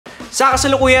Sa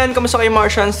kasalukuyan, kamusta kayo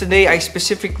Martians? Today, I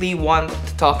specifically want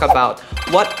to talk about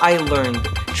what I learned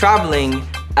traveling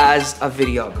as a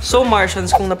videographer. So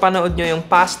Martians, kung napanood nyo yung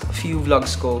past few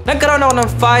vlogs ko, nagkaroon ako ng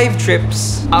 5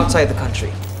 trips outside the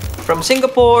country. From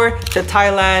Singapore to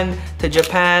Thailand to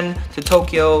Japan to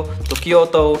Tokyo to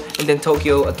Kyoto and then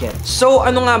Tokyo again. So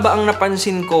ano nga ba ang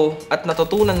napansin ko at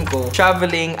natutunan ko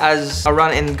traveling as a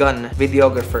run and gun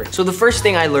videographer? So the first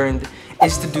thing I learned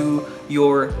is to do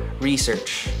your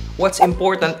research. What's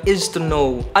important is to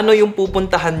know ano yung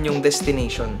pupuntahan yung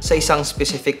destination sa isang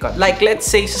specific cut. Like let's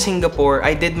say sa Singapore,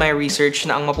 I did my research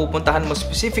na ang mapupuntahan mo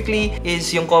specifically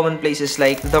is yung common places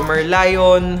like the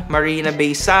Merlion, Marina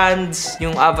Bay Sands,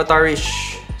 yung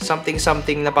Avatarish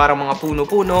something na parang mga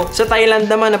puno-puno. Sa Thailand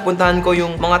naman, napuntahan ko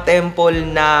yung mga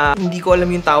temple na hindi ko alam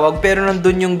yung tawag, pero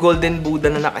nandun yung Golden Buddha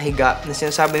na nakahiga, na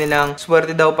sinasabi nilang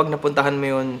swerte daw pag napuntahan mo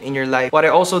yun in your life. What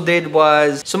I also did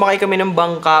was, sumakay kami ng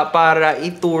bangka para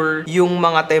i-tour yung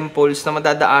mga temples na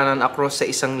madadaanan across sa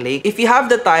isang lake. If you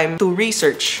have the time to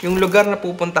research yung lugar na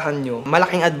pupuntahan nyo,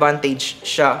 malaking advantage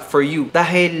siya for you.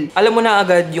 Dahil alam mo na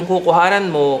agad yung kukuhanan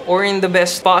mo, or in the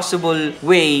best possible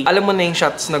way, alam mo na yung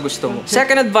shots na gusto mo.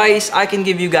 Second advice I can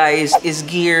give you guys is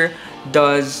gear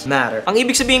does matter. Ang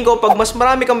ibig sabihin ko, pag mas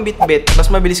marami kang bit-bit, mas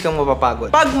mabilis kang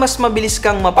mapapagod. Pag mas mabilis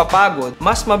kang mapapagod,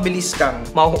 mas mabilis kang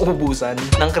mauubusan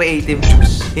ng creative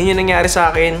juice. Yun yung nangyari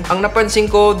sa akin. Ang napansin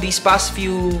ko, these past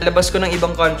few labas ko ng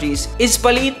ibang countries, is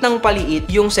paliit ng paliit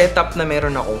yung setup na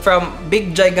meron ako. From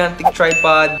big gigantic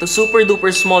tripod to super duper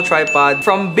small tripod.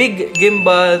 From big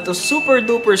gimbal to super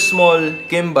duper small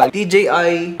gimbal.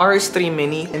 DJI RS3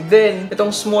 Mini. And then,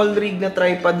 itong small rig na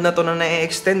tripod na to na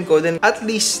na-extend ko, then at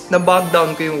least na bog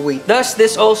down ko yung weight. Thus,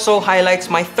 this also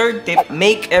highlights my third tip,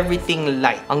 make everything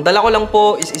light. Ang dala ko lang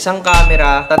po is isang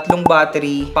camera, 3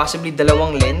 battery, possibly 2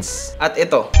 lens, at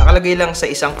ito, nakalagay lang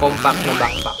sa isang compact na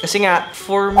backpack. Kasi nga,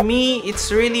 for me,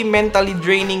 it's really mentally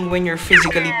draining when you're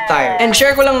physically tired. And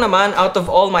share ko lang naman, out of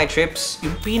all my trips,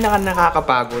 yung pinaka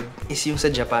nakakapagod is yung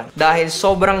sa Japan. Dahil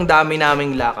sobrang dami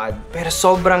naming lakad, pero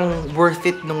sobrang worth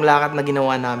it nung lakad na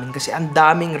ginawa namin kasi ang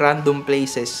daming random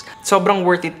places. Sobrang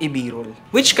worth it i-b-roll.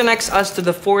 Which connects us to the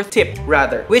 4th tip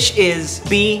rather, which is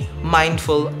be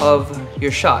mindful of your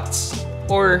shots.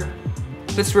 Or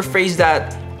let's rephrase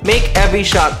that, make every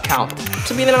shot count.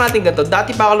 Sabihin na lang natin ganito,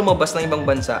 dati pa ako lumabas ng ibang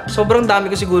bansa, sobrang dami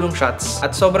ko sigurong shots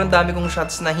at sobrang dami kong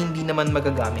shots na hindi naman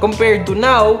magagamit. Compared to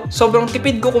now, sobrang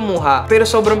tipid ko kumuha pero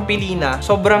sobrang pili na,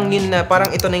 sobrang yun na parang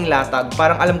ito na yung latag,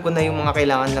 parang alam ko na yung mga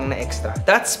kailangan lang na extra.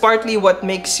 That's partly what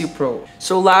makes you pro.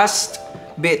 So last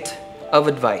bit of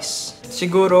advice.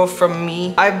 Siguro from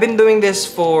me, I've been doing this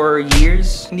for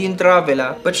years. Hindi yung travel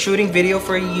but shooting video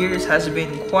for years has been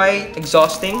quite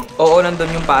exhausting. Oo, nandun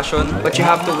yung passion, but you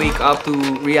have to wake up to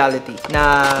reality.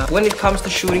 Na when it comes to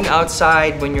shooting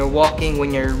outside, when you're walking,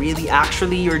 when you're really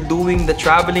you're doing the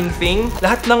traveling thing,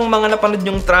 lahat ng mga napanood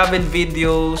yung travel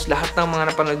videos, lahat ng mga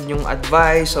napanood yung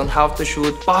advice on how to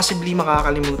shoot, possibly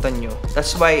makakalimutan nyo.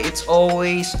 That's why it's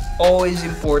always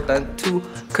important to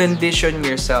condition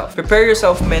yourself. Prepare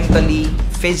yourself mentally,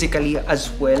 physically as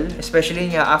well,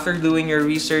 especially after doing your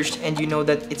research and you know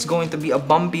that it's going to be a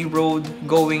bumpy road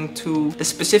going to the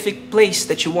specific place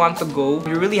that you want to go.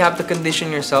 You really have to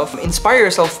condition yourself, inspire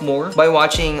yourself more by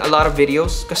watching a lot of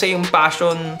videos. Kasi yung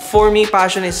passion, for me,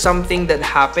 passion is something that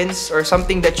happens or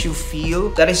something that you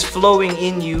feel that is flowing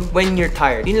in you when you're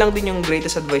tired. Yun lang din yung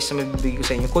greatest advice na mabibigay ko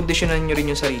sa inyo. Conditionan nyo rin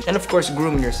yung sarili. And of course,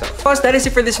 groom yourself. Plus, that is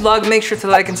it for this vlog. Make sure to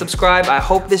like and subscribe. I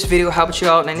hope this video helped you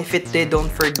out, and if it did, don't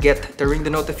forget to ring the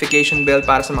notification bell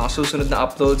para sa mga susunod na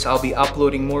uploads. I'll be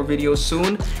uploading more videos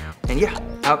soon. And yeah,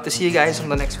 I hope to see you guys on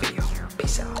the next video.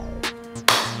 Peace out.